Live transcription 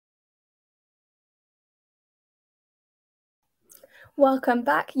Welcome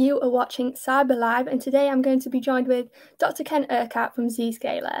back. You are watching Cyber Live, and today I'm going to be joined with Dr. Ken Urquhart from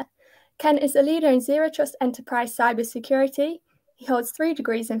Zscaler. Ken is a leader in zero trust enterprise cybersecurity. He holds 3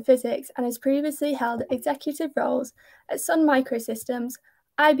 degrees in physics and has previously held executive roles at Sun Microsystems,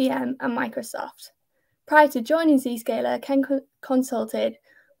 IBM, and Microsoft. Prior to joining Zscaler, Ken consulted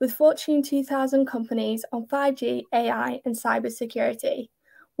with Fortune 2000 companies on 5G, AI, and cybersecurity.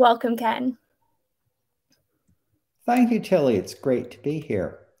 Welcome, Ken. Thank you, Tilly. It's great to be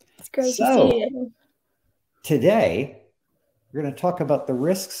here. It's great to see you. Today, we're going to talk about the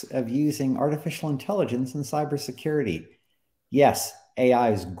risks of using artificial intelligence in cybersecurity. Yes,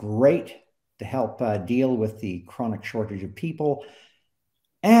 AI is great to help deal with the chronic shortage of people.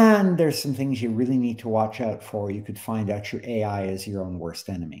 And there's some things you really need to watch out for. You could find out your AI is your own worst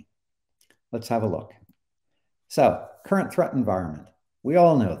enemy. Let's have a look. So, current threat environment. We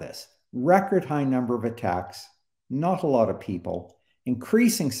all know this. Record high number of attacks, not a lot of people,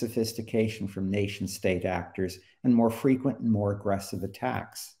 increasing sophistication from nation-state actors, and more frequent and more aggressive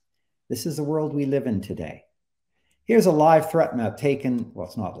attacks. This is the world we live in today. Here's a live threat map taken, well,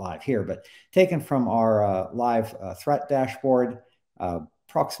 it's not live here, but taken from our live threat dashboard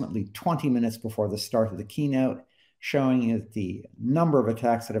approximately 20 minutes before the start of the keynote, showing you the number of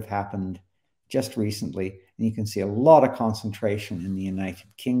attacks that have happened just recently. And you can see a lot of concentration in the United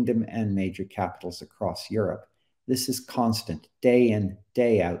Kingdom and major capitals across Europe. This is constant, day in,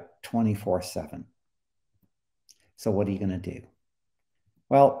 day out, 24/7. So what are you going to do?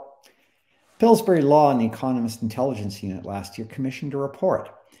 Well, Pillsbury Law and the Economist Intelligence Unit last year commissioned a report,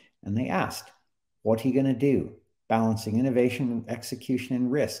 and they asked, what are you going to do? Balancing innovation, execution,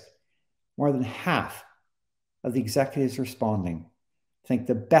 and risk. More than half of the executives responding think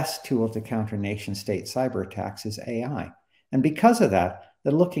the best tool to counter nation-state cyber attacks is AI. And because of that,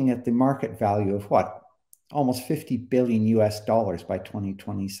 they're looking at the market value of what? Almost 50 billion US dollars by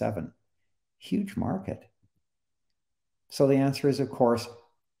 2027. Huge market. So the answer is, of course,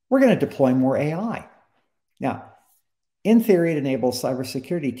 we're going to deploy more AI. Now, in theory, it enables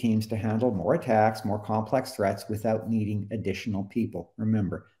cybersecurity teams to handle more attacks, more complex threats without needing additional people.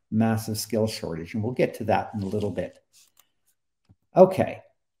 Remember, massive skill shortage, and we'll get to that in a little bit. Okay,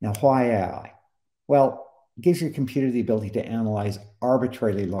 now why AI? Well, it gives your computer the ability to analyze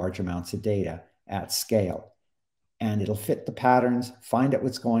arbitrarily large amounts of data at scale. And it'll fit the patterns, find out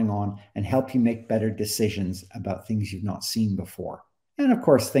what's going on, and help you make better decisions about things you've not seen before. And of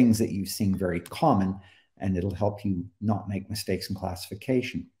course, things that you've seen very common, and it'll help you not make mistakes in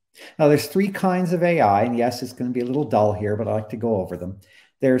classification. Now, there's 3 kinds of AI, and yes, it's going to be a little dull here, but I like to go over them.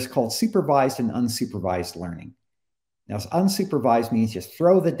 There's called supervised and unsupervised learning. Now, unsupervised means just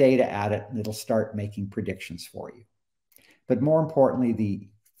throw the data at it, and it'll start making predictions for you. But more importantly, the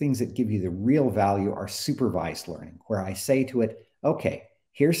things that give you the real value are supervised learning, where I say to it, okay,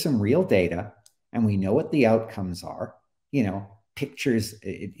 here's some real data, and we know what the outcomes are. You know, pictures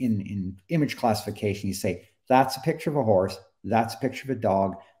in image classification, you say, that's a picture of a horse, that's a picture of a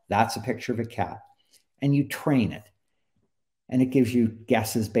dog, that's a picture of a cat, and you train it. And it gives you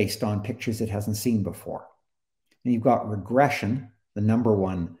guesses based on pictures it hasn't seen before. And you've got regression, the number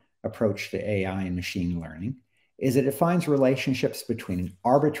one approach to AI and machine learning, is that it finds relationships between an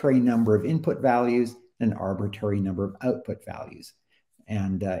arbitrary number of input values and an arbitrary number of output values.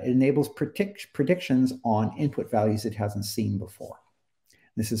 And it enables predictions on input values it hasn't seen before.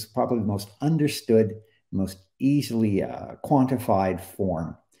 This is probably the most understood, most easily quantified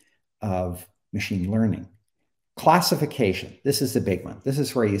form of machine learning. Classification, this is the big one. This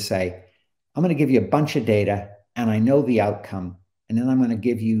is where you say, I'm going to give you a bunch of data, and I know the outcome, and then I'm going to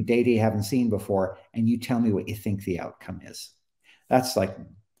give you data you haven't seen before, and you tell me what you think the outcome is. That's like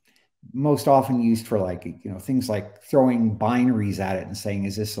most often used for things like throwing binaries at it and saying,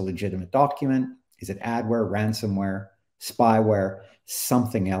 is this a legitimate document? Is it adware, ransomware, spyware,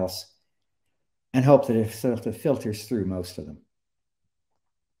 something else? And hope that it filters through most of them.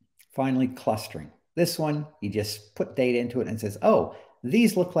 Finally, clustering. This one, you just put data into it and it says, oh,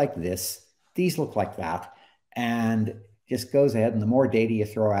 these look like this, these look like that, and just goes ahead, and the more data you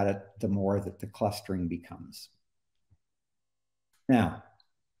throw at it, the more that the clustering becomes. Now,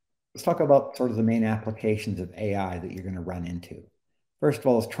 let's talk about sort of the main applications of AI that you're going to run into. First of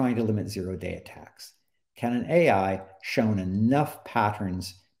all, is trying to limit zero-day attacks. Can an AI shown enough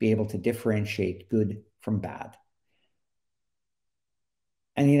patterns be able to differentiate good from bad?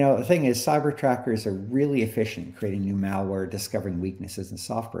 And the thing is, cyber trackers are really efficient in creating new malware, discovering weaknesses in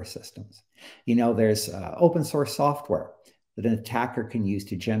software systems. There's open source software that an attacker can use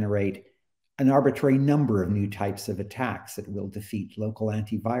to generate an arbitrary number of new types of attacks that will defeat local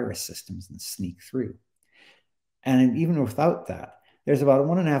antivirus systems and sneak through. And even without that, there's about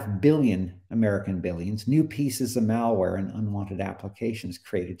 1.5 billion American billions new pieces of malware and unwanted applications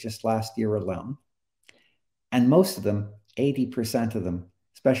created just last year alone. And most of them, 80% of them,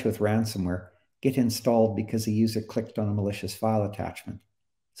 especially with ransomware, get installed because a user clicked on a malicious file attachment.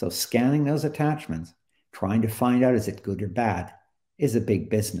 So scanning those attachments, trying to find out is it good or bad, is a big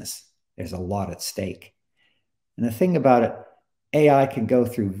business. There's a lot at stake. And the thing about it, AI can go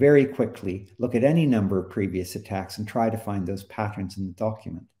through very quickly, look at any number of previous attacks and try to find those patterns in the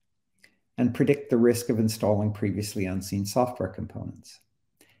document and predict the risk of installing previously unseen software components.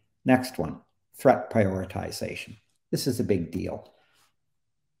 Next one, threat prioritization. This is a big deal.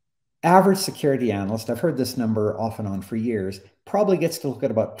 Average security analyst, I've heard this number off and on for years, probably gets to look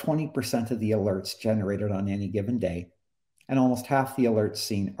at about 20% of the alerts generated on any given day, and almost half the alerts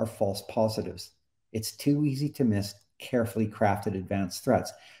seen are false positives. It's too easy to miss carefully crafted advanced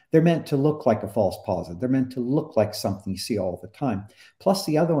threats. They're meant to look like a false positive. They're meant to look like something you see all the time. Plus,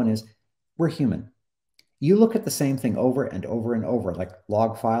 the other one is we're human. You look at the same thing over and over and over, like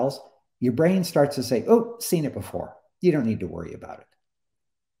log files. Your brain starts to say, oh, seen it before. You don't need to worry about it.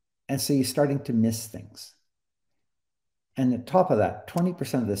 And so you're starting to miss things. And on top of that,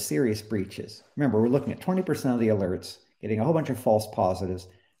 20% of the serious breaches, remember, we're looking at 20% of the alerts, getting a whole bunch of false positives.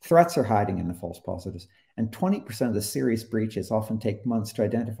 Threats are hiding in the false positives. And 20% of the serious breaches often take months to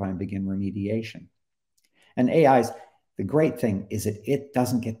identify and begin remediation. And the great thing is that it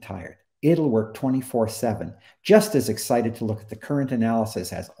doesn't get tired. It'll work 24/7, just as excited to look at the current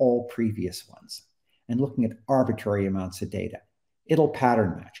analysis as all previous ones, and looking at arbitrary amounts of data. It'll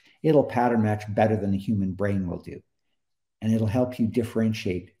pattern match. It'll pattern match better than a human brain will do. And it'll help you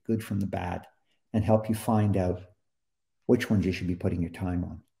differentiate good from the bad and help you find out which ones you should be putting your time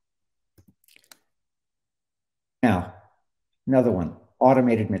on. Now, another one,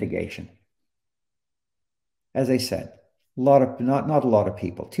 automated mitigation. As I said, not a lot of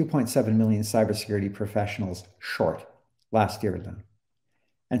people, 2.7 million cybersecurity professionals short last year alone.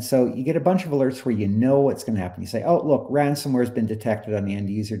 And so you get a bunch of alerts where you know what's going to happen. You say, oh, look, ransomware has been detected on the end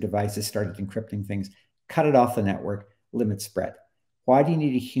user devices, started encrypting things, cut it off the network, limit spread. Why do you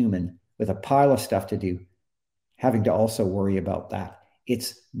need a human with a pile of stuff to do, having to also worry about that?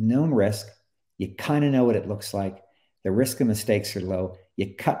 It's known risk. You kind of know what it looks like. The risk of mistakes are low.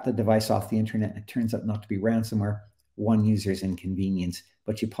 You cut the device off the internet, and it turns out not to be ransomware. One user's inconvenience,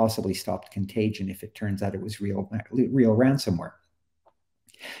 but you possibly stopped contagion if it turns out it was real ransomware.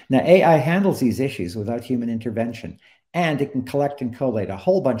 Now, AI handles these issues without human intervention, and it can collect and collate a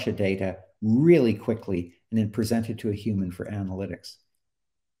whole bunch of data really quickly and then present it to a human for analytics.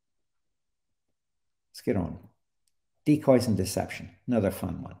 Let's get on. Decoys and deception, another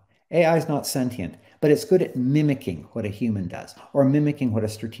fun one. AI is not sentient, but it's good at mimicking what a human does or mimicking what a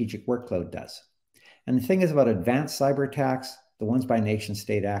strategic workload does. And the thing is about advanced cyber attacks, the ones by nation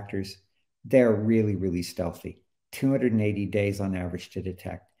state actors, they're really, really stealthy. 280 days on average to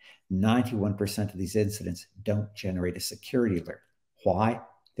detect. 91% of these incidents don't generate a security alert. Why?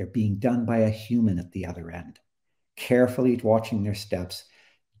 They're being done by a human at the other end, carefully watching their steps,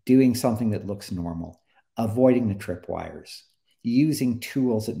 doing something that looks normal, avoiding the tripwires, using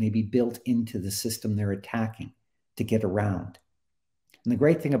tools that may be built into the system they're attacking to get around. And the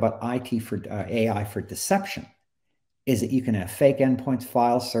great thing about AI for deception is that you can have fake endpoints,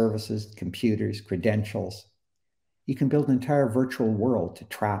 file services, computers, credentials. You can build an entire virtual world to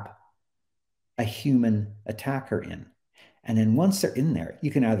trap a human attacker in. And then once they're in there, you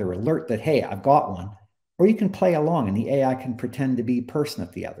can either alert that, hey, I've got one, or you can play along and the AI can pretend to be a person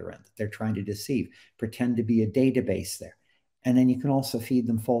at the other end that they're trying to deceive, pretend to be a database there. And then you can also feed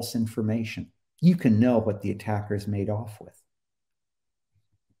them false information. You can know what the attacker's made off with.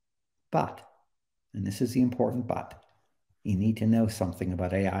 But, and this is the important but, you need to know something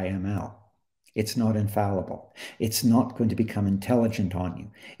about AI ML. It's not infallible. It's not going to become intelligent on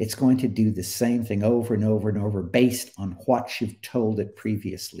you. It's going to do the same thing over and over and over based on what you've told it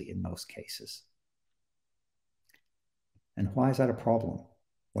previously in most cases. And why is that a problem?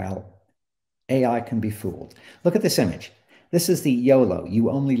 Well, AI can be fooled. Look at this image. This is the YOLO, you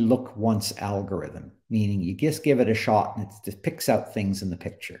only look once algorithm, meaning you just give it a shot and it just picks out things in the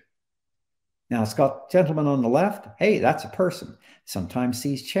picture. Now, it's got gentleman on the left. Hey, that's a person. Sometimes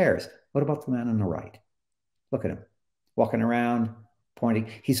sees chairs. What about the man on the right? Look at him, walking around, pointing.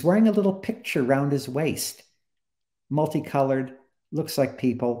 He's wearing a little picture around his waist, multicolored, looks like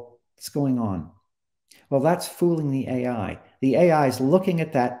people. What's going on? Well, that's fooling the AI. The AI is looking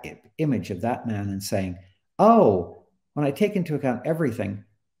at that image of that man and saying, oh, when I take into account everything,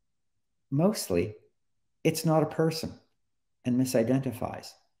 mostly it's not a person, and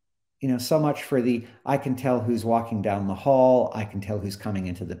misidentifies. so much for the, I can tell who's walking down the hall, I can tell who's coming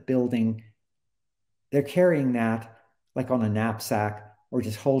into the building. They're carrying that like on a knapsack or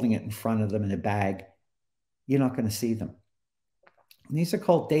just holding it in front of them in a bag. You're not going to see them. And these are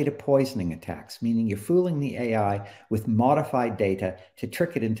called data poisoning attacks, meaning you're fooling the AI with modified data to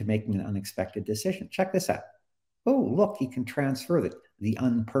trick it into making an unexpected decision. Check this out. Oh, look, you can transfer the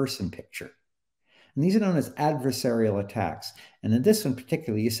unperson picture. And these are known as adversarial attacks. And in this one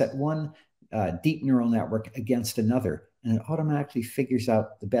particularly, you set one deep neural network against another, and it automatically figures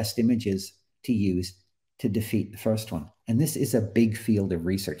out the best images to use to defeat the first one. And this is a big field of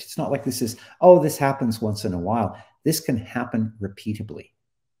research. It's not like this is, oh, this happens once in a while. This can happen repeatably.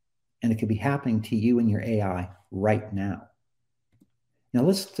 And it could be happening to you and your AI right now. Now,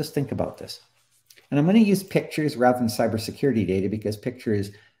 let's just think about this. And I'm going to use pictures rather than cybersecurity data because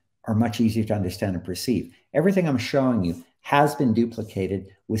pictures are much easier to understand and perceive. Everything I'm showing you has been duplicated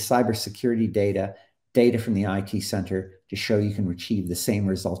with cybersecurity data, data from the IT center to show you can achieve the same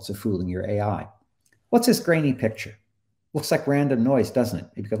results of fooling your AI. What's this grainy picture? Looks like random noise, doesn't it?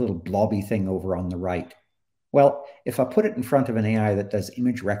 You've got a little blobby thing over on the right. Well, if I put it in front of an AI that does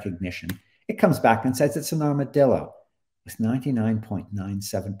image recognition, it comes back and says it's an armadillo with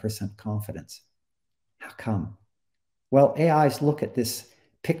 99.97% confidence. How come? Well, AIs look at this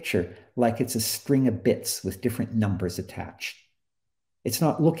picture like it's a string of bits with different numbers attached. It's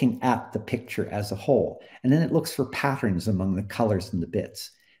not looking at the picture as a whole. And then it looks for patterns among the colors and the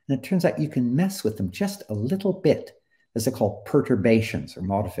bits. And it turns out you can mess with them just a little bit, as they're called perturbations or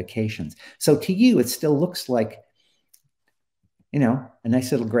modifications. So to you, it still looks like, a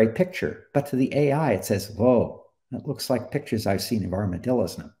nice little gray picture. But to the AI, it says, whoa, that looks like pictures I've seen of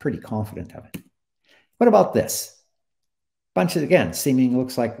armadillos, and I'm pretty confident of it. What about this? Bunch of, again, seeming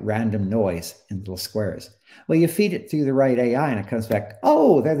looks like random noise in little squares. Well, you feed it through the right AI and it comes back,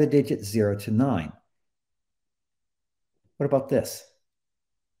 oh, they're the digits 0 to 9. What about this?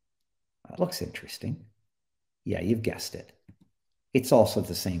 That looks interesting. Yeah, you've guessed it. It's also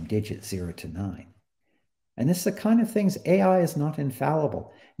the same digit, 0 to 9. And this is the kind of things, AI is not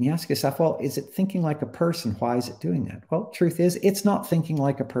infallible. And you ask yourself, well, is it thinking like a person? Why is it doing that? Well, truth is, it's not thinking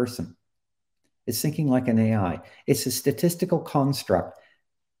like a person. It's thinking like an AI. It's a statistical construct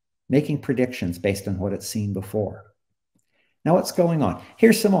making predictions based on what it's seen before. Now, what's going on?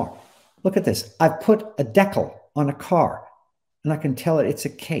 Here's some more. Look at this. I've put a decal on a car, and I can tell it it's a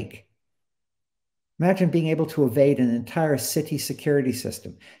cake. Imagine being able to evade an entire city security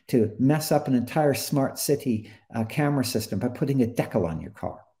system, to mess up an entire smart city camera system by putting a decal on your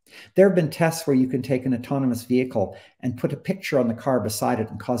car. There have been tests where you can take an autonomous vehicle and put a picture on the car beside it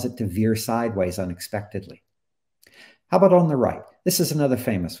and cause it to veer sideways unexpectedly. How about on the right? This is another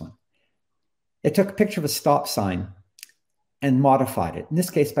famous one. It took a picture of a stop sign and modified it, in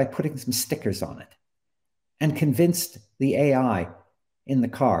this case by putting some stickers on it, and convinced the AI in the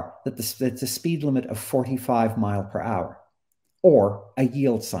car that it's a speed limit of 45 miles per hour, or a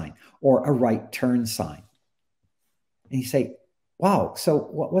yield sign, or a right turn sign. And you say, wow, so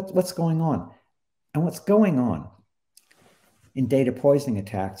what's going on? And what's going on in data poisoning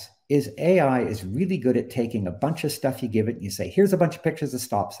attacks is AI is really good at taking a bunch of stuff you give it and you say, here's a bunch of pictures of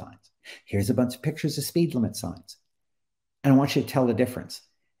stop signs. Here's a bunch of pictures of speed limit signs. And I want you to tell the difference.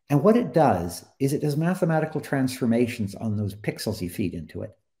 And what it does is it does mathematical transformations on those pixels you feed into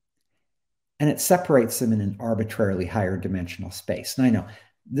it. And it separates them in an arbitrarily higher dimensional space. And I know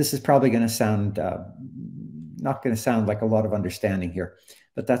this is probably going to sound, not going to sound like a lot of understanding here,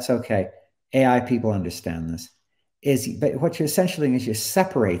 but that's okay. AI people understand this. But what you're essentially doing is you're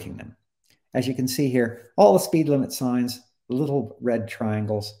separating them. As you can see here, all the speed limit signs, the little red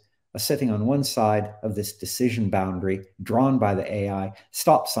triangles, are sitting on one side of this decision boundary drawn by the AI.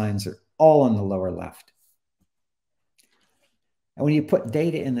 Stop signs are all on the lower left. And when you put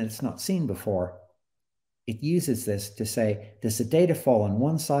data in that it's not seen before, it uses this to say, does the data fall on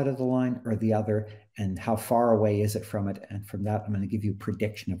one side of the line or the other? And how far away is it from it? And from that, I'm going to give you a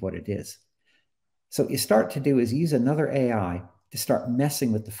prediction of what it is. So what you start to do is use another AI to start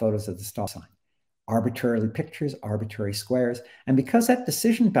messing with the photos of the stop sign. Arbitrarily pictures, arbitrary squares. And because that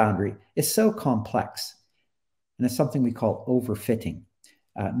decision boundary is so complex, and it's something we call overfitting,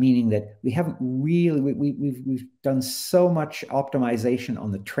 meaning that we haven't really, we've done so much optimization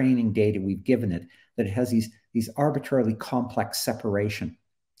on the training data we've given it that it has these arbitrarily complex separation.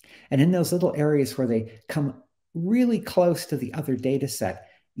 And in those little areas where they come really close to the other data set,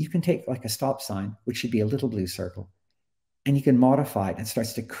 you can take like a stop sign, which should be a little blue circle, and you can modify it and it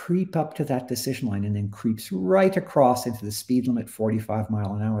starts to creep up to that decision line and then creeps right across into the speed limit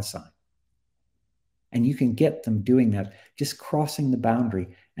 45-mile-an-hour sign. And you can get them doing that, just crossing the boundary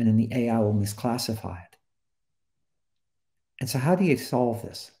and then the AI will misclassify it. And so how do you solve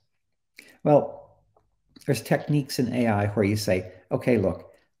this? Well, there's techniques in AI where you say, okay,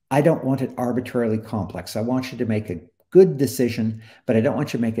 look, I don't want it arbitrarily complex. I want you to make a good decision, but I don't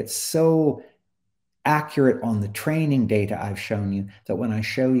want you to make it so accurate on the training data I've shown you that when I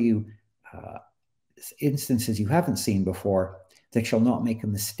show you instances you haven't seen before, that you'll not make a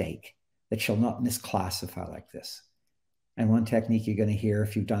mistake, that you'll not misclassify like this. And one technique you're going to hear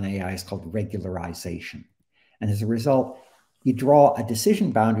if you've done AI is called regularization. And as a result, you draw a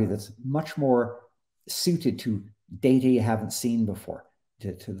decision boundary that's much more suited to data you haven't seen before,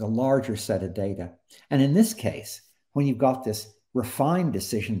 to the larger set of data. And in this case, when you've got this refined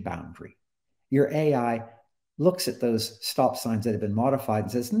decision boundary, your AI looks at those stop signs that have been modified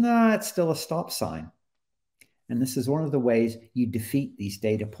and says, nah, it's still a stop sign. And this is one of the ways you defeat these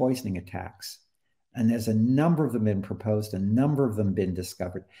data poisoning attacks. And there's a number of them been proposed, a number of them been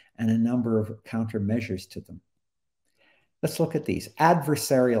discovered, and a number of countermeasures to them. Let's look at these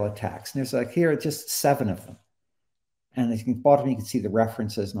adversarial attacks. And there's like here just 7 of them. And at the bottom, you can see the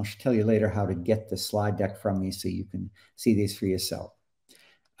references, and I'll tell you later how to get the slide deck from me so you can see these for yourself.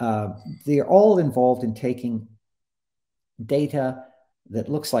 They're all involved in taking data that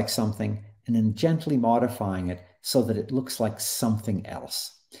looks like something and then gently modifying it so that it looks like something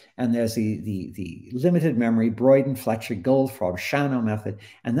else. And there's the limited memory, Broyden, Fletcher, Goldfraub, Shano method,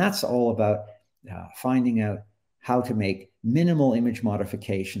 and that's all about finding out how to make minimal image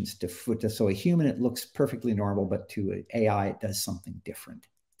modifications so a human it looks perfectly normal, but to an AI it does something different.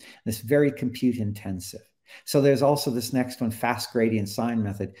 It's very compute intensive. So there's also this next one, fast gradient sign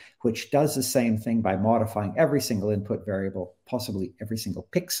method, which does the same thing by modifying every single input variable, possibly every single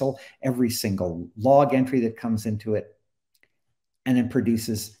pixel, every single log entry that comes into it, and then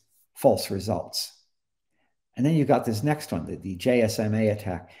produces false results. And then you've got this next one, the JSMA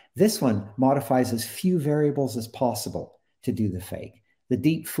attack. This one modifies as few variables as possible to do the fake. The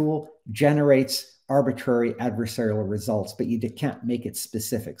deep fool generates arbitrary adversarial results, but you can't make it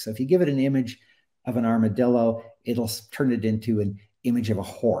specific. So if you give it an image of an armadillo, it'll turn it into an image of a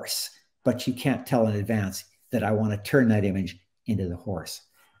horse, but you can't tell in advance that I want to turn that image into the horse.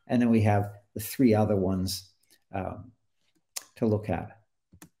 And then we have the 3 other ones to look at.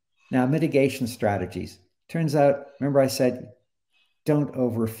 Now, mitigation strategies. Turns out, remember I said, don't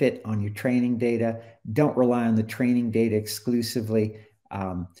overfit on your training data. Don't rely on the training data exclusively.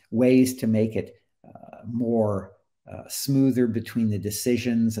 Ways to make it more smoother between the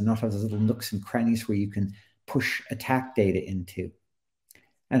decisions and not have those little nooks and crannies where you can push attack data into.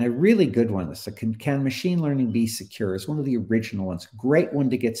 And a really good one is can machine learning be secure? It's one of the original ones. Great one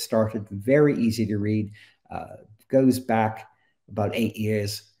to get started, very easy to read, goes back about 8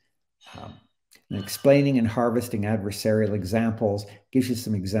 years. And explaining and harvesting adversarial examples, gives you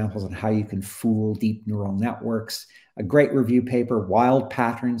some examples on how you can fool deep neural networks. A great review paper, Wild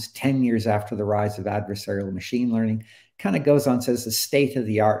Patterns, 10 years after the rise of adversarial machine learning, kind of goes on, says the state of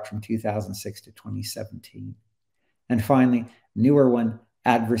the art from 2006 to 2017. And finally, newer one,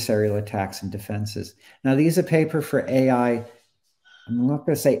 Adversarial Attacks and Defenses. Now, these are a paper for AI, I'm not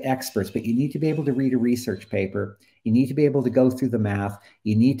going to say experts, but you need to be able to read a research paper. You need to be able to go through the math.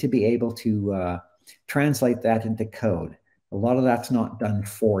 You need to be able to translate that into code. A lot of that's not done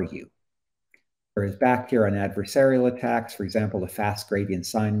for you. Whereas back here on adversarial attacks, for example, the fast gradient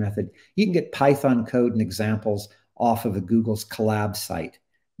sign method, you can get Python code and examples off of a Google's Colab site.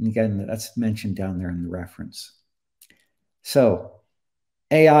 And again, that's mentioned down there in the reference. So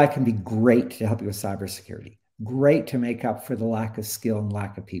AI can be great to help you with cybersecurity. Great to make up for the lack of skill and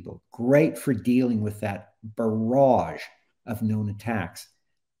lack of people. Great for dealing with that barrage of known attacks.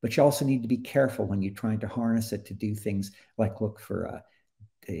 But you also need to be careful when you're trying to harness it to do things like look for,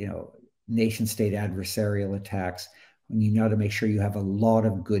 nation-state adversarial attacks. When you know to make sure you have a lot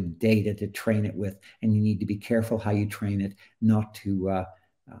of good data to train it with, and you need to be careful how you train it, not to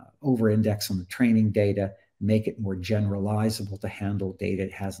over-index on the training data, make it more generalizable to handle data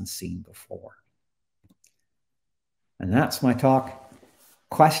it hasn't seen before. And that's my talk.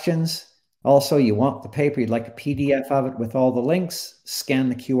 Questions? Also, you want the paper, you'd like a PDF of it with all the links, scan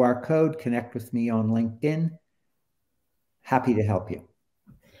the QR code, connect with me on LinkedIn. Happy to help you.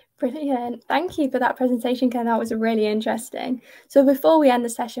 Brilliant. Thank you for that presentation, Ken. That was really interesting. So before we end the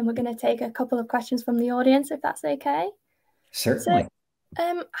session, we're going to take a couple of questions from the audience, if that's okay. Certainly. So,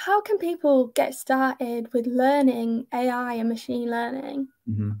 how can people get started with learning AI and machine learning?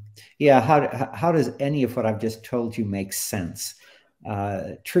 Mm-hmm. Yeah, how does any of what I've just told you make sense?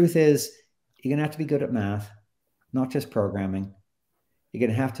 Truth is, you're going to have to be good at math, not just programming. You're going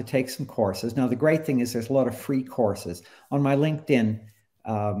to have to take some courses. Now, the great thing is there's a lot of free courses. On my LinkedIn,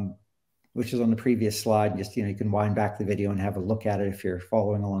 which is on the previous slide. Just, you can wind back the video and have a look at it if you're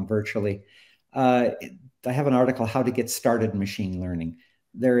following along virtually. I have an article, How to Get Started in Machine Learning.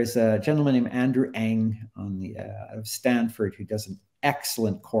 There is a gentleman named Andrew Ng of Stanford who does an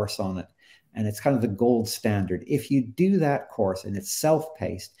excellent course on it. And it's kind of the gold standard. If you do that course and it's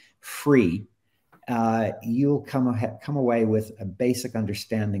self-paced, free, you'll come away with a basic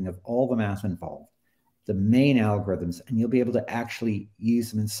understanding of all the math involved, the main algorithms, and you'll be able to actually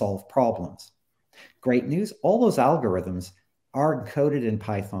use them and solve problems. Great news, all those algorithms are encoded in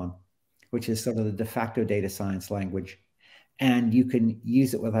Python, which is sort of the de facto data science language, and you can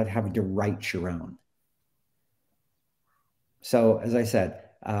use it without having to write your own. So, as I said,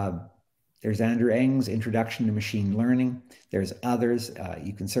 there's Andrew Ng's Introduction to Machine Learning. There's others.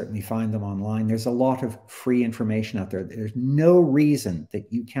 You can certainly find them online. There's a lot of free information out there. There's no reason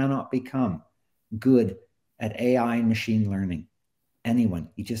that you cannot become good at AI and machine learning. Anyone.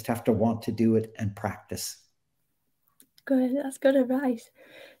 You just have to want to do it and practice. Good. That's good advice.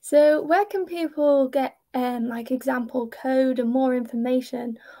 So where can people get like example code and more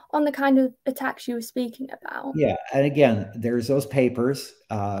information on the kind of attacks you were speaking about? Yeah. And again, there's those papers.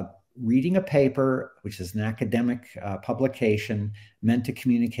 Reading a paper, which is an academic publication meant to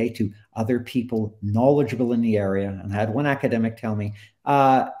communicate to other people knowledgeable in the area. And I had one academic tell me,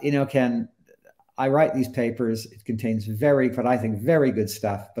 Ken, I write these papers. It contains what I think very good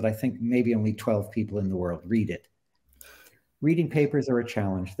stuff, but I think maybe only 12 people in the world read it. Reading papers are a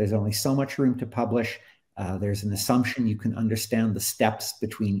challenge. There's only so much room to publish. There's an assumption you can understand the steps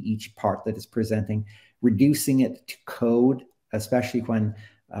between each part that is presenting. Reducing it to code, especially when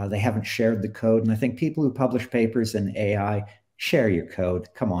they haven't shared the code. And I think people who publish papers in AI, share your code.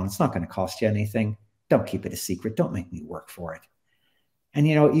 Come on, it's not going to cost you anything. Don't keep it a secret. Don't make me work for it. And,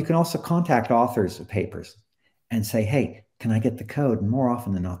 you can also contact authors of papers and say, hey, can I get the code? And more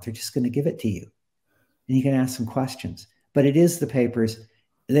often than not, they're just going to give it to you. And you can ask some questions. But it is the papers.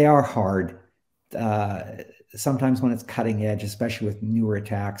 They are hard. Sometimes when it's cutting edge, especially with newer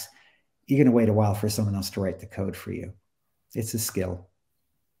attacks, you're going to wait a while for someone else to write the code for you. It's a skill.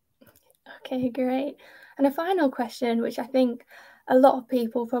 Okay, great. And a final question, which I think a lot of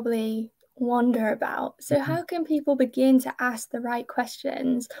people probably wonder about. So how can people begin to ask the right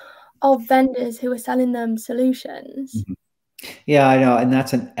questions of vendors who are selling them solutions? Yeah, I know. And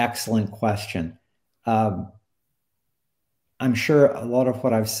that's an excellent question. I'm sure a lot of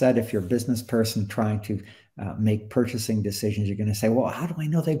what I've said, if you're a business person trying to make purchasing decisions, you're going to say, well, how do I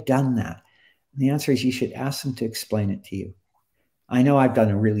know they've done that? And the answer is you should ask them to explain it to you. I know I've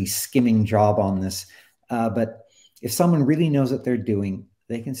done a really skimming job on this, but if someone really knows what they're doing,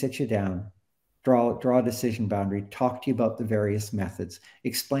 they can sit you down, draw a decision boundary, talk to you about the various methods,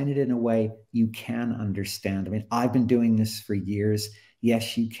 explain it in a way you can understand. I mean, I've been doing this for years.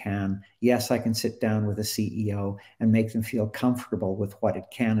 Yes, you can. Yes, I can sit down with a CEO and make them feel comfortable with what it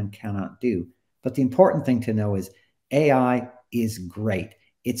can and cannot do. But the important thing to know is AI is great.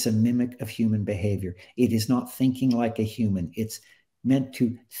 It's a mimic of human behavior. It is not thinking like a human. It's meant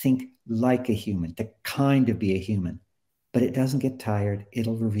to think like a human, to kind of be a human. But it doesn't get tired.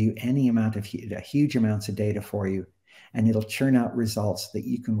 It'll review any amount of huge amounts of data for you, and it'll churn out results that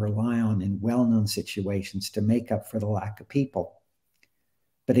you can rely on in well-known situations to make up for the lack of people.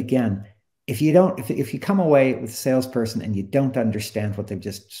 But again, if you come away with a salesperson and you don't understand what they've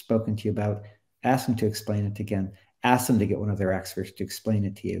just spoken to you about, ask them to explain it again. Ask them to get one of their experts to explain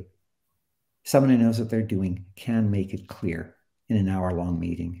it to you. Someone who knows what they're doing can make it clear in an hour-long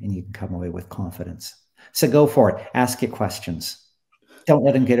meeting, and you can come away with confidence. So go for it. Ask your questions. Don't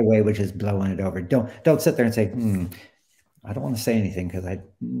let them get away with just blowing it over. Don't sit there and say, I don't want to say anything because I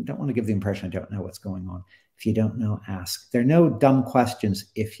don't want to give the impression I don't know what's going on. If you don't know, ask. There are no dumb questions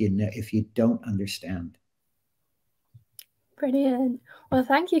if you don't understand. Brilliant. Well,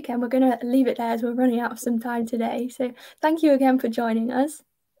 thank you, Ken. We're going to leave it there as we're running out of some time today. So thank you again for joining us.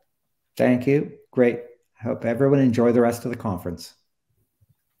 Thank you. Great. I hope everyone enjoy the rest of the conference.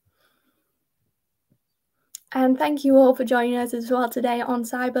 And thank you all for joining us as well today on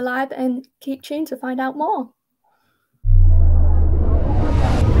Cyber Live, and keep tuned to find out more.